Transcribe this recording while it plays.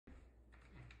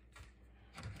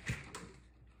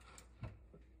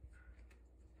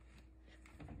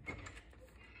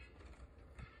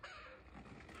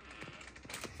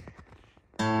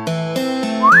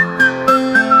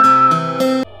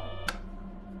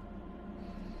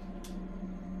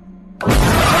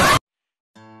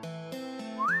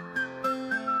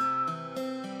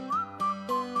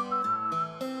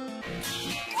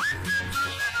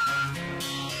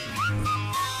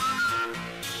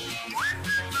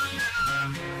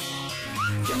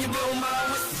I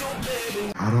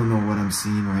don't know what I'm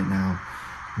seeing right now.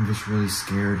 I'm just really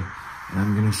scared, and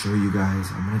I'm gonna show you guys.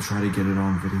 I'm gonna try to get it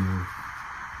on video.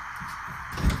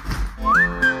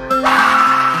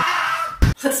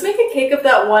 Let's make a cake of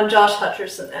that one Josh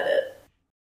Hutcherson edit.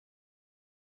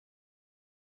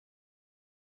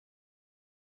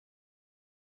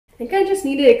 I think I just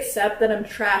need to accept that I'm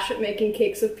trash at making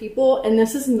cakes of people, and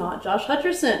this is not Josh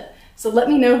Hutcherson. So let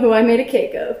me know who I made a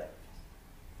cake of.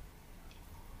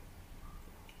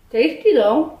 Tasty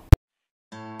though.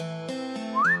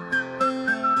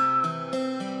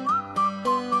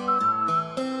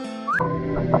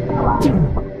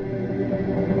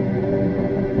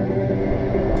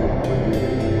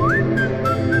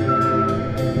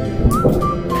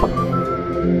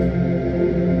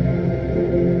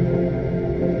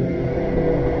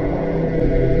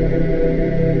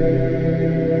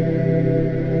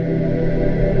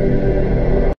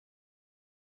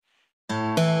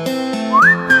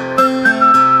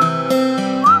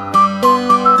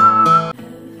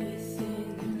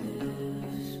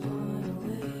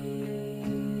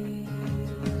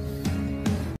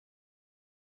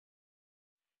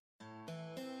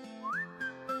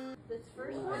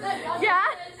 Yeah?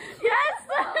 Yes!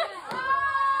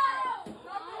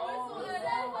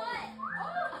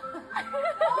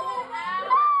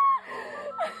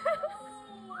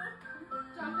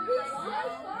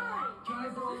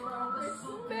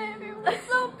 Baby,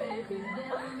 what's up, baby?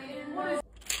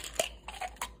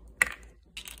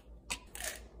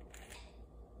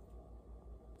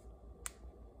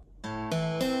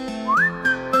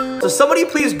 So somebody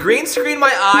please green screen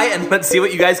my eye and let's see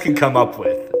what you guys can come up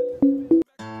with.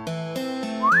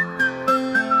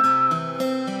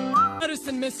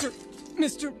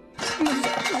 Mr.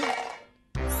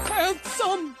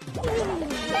 Handsome.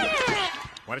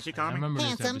 What did she call me?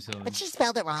 Handsome, but she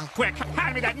spelled it wrong. Quick,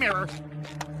 hand me that mirror.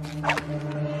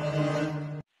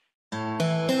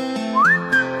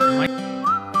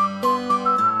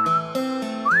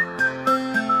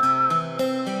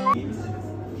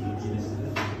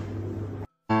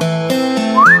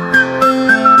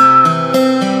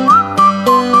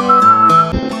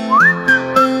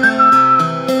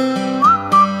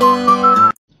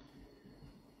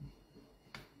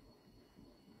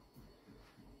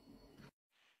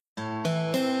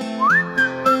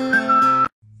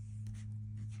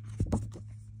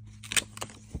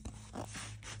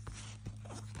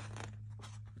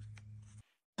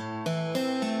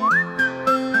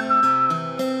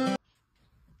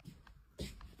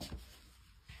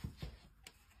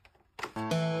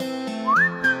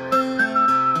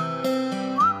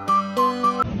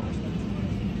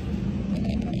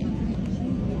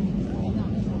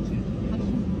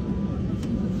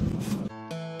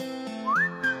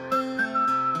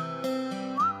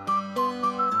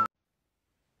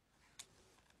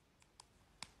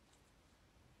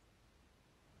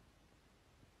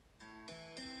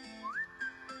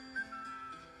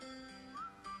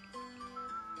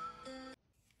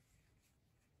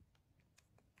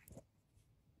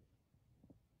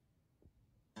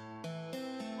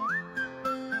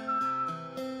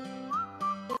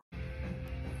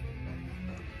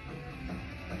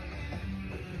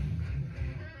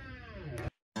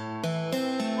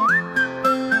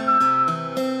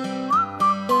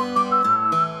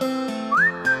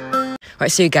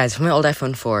 Alright, so you guys, from my old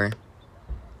iPhone 4,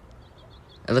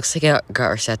 it looks like it got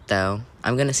reset though.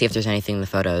 I'm gonna see if there's anything in the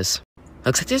photos.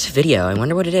 Looks like there's a video. I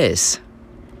wonder what it is.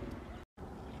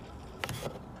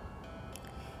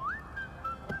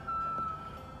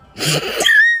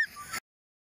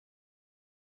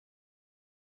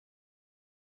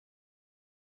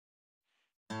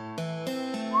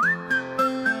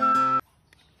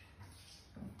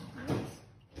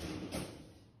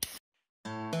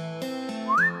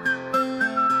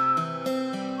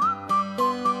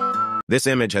 This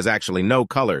image has actually no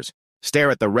colors.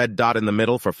 Stare at the red dot in the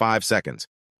middle for 5 seconds.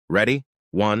 Ready?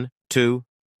 1, 2,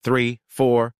 3,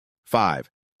 4, 5.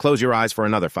 Close your eyes for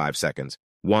another 5 seconds.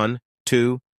 1,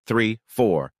 2, 3,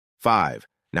 4, 5.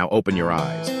 Now open your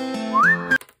eyes.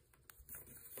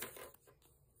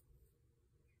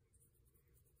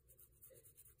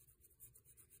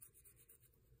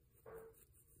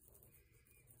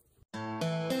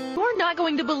 You're not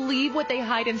going to believe what they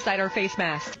hide inside our face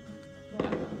masks.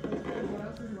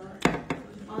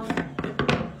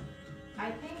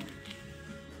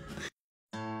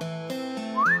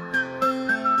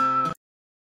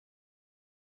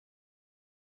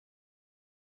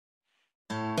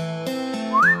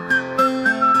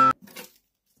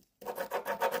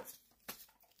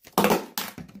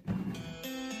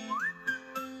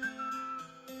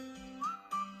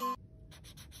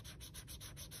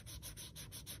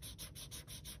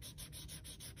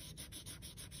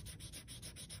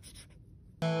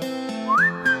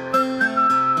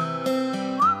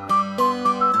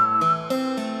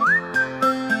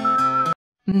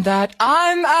 that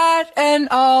I'm at an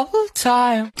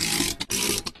all-time.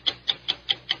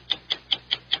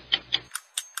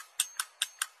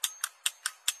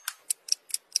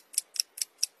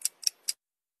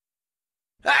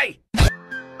 Hey!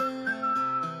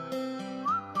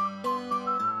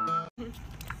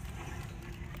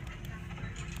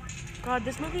 God,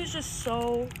 this movie is just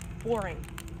so boring.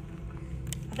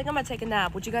 I think I'm gonna take a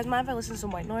nap. Would you guys mind if I listen to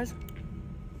some white noise?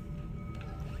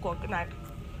 Cool, good night.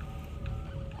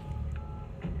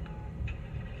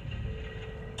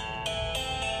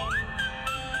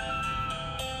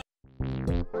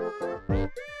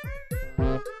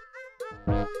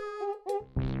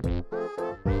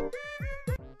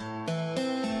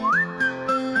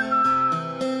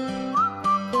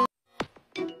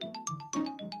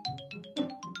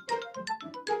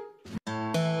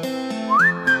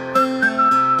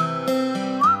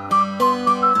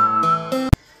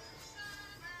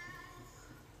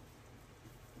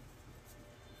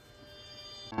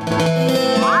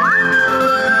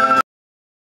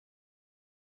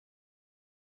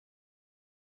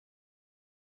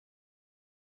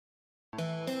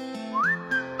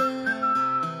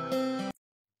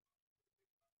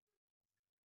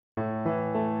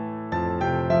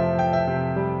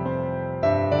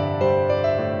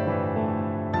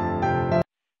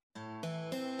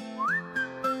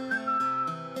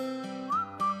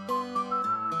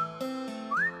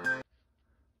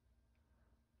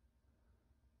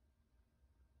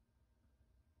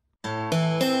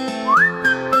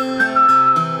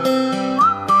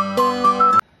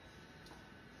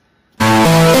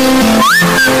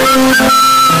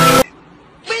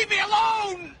 Leave me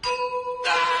alone!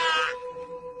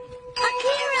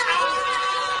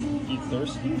 You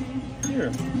thirsty?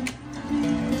 Here.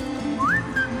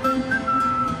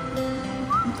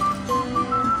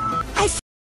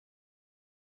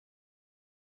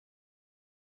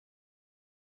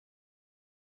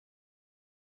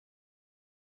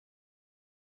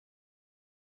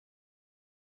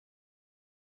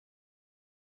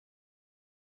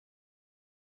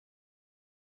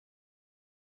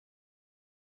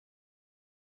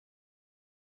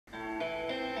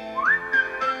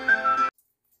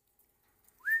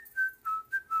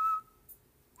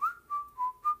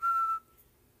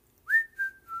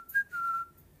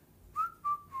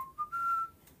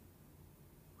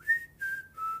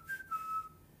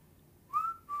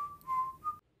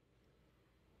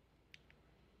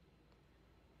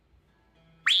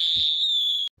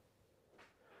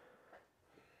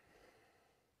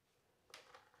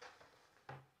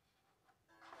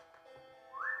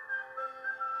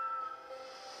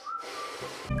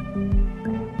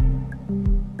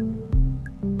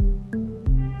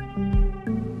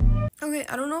 Okay,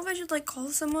 I don't know if I should like call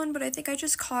someone, but I think I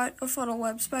just caught a funnel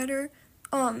web spider.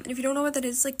 And if you don't know what that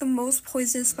is, like the most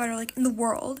poisonous spider like in the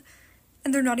world.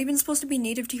 And they're not even supposed to be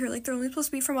native to here, like they're only supposed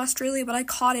to be from Australia, but I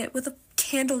caught it with a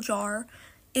candle jar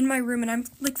in my room and I'm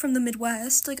like from the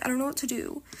Midwest. Like I don't know what to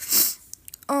do.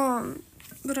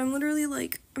 But I'm literally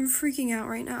like I'm freaking out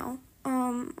right now.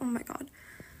 Oh my god.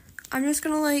 I'm just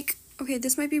gonna like okay,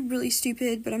 this might be really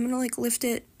stupid, but I'm gonna like lift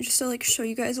it just to like show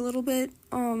you guys a little bit.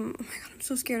 Oh my god, I'm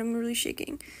so scared. I'm really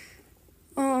shaking.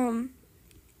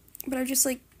 But I just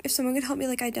like if someone could help me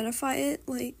like identify it,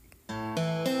 like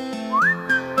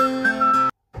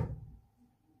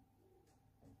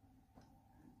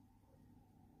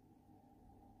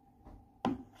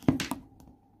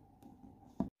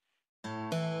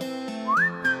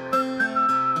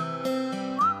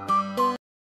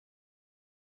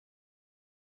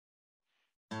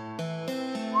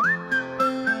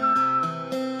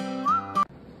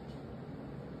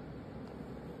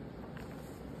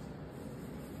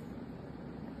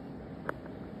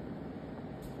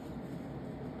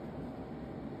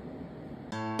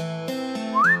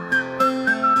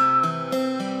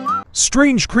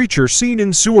Strange creature seen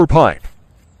in sewer pipe.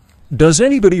 Does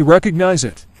anybody recognize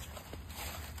it?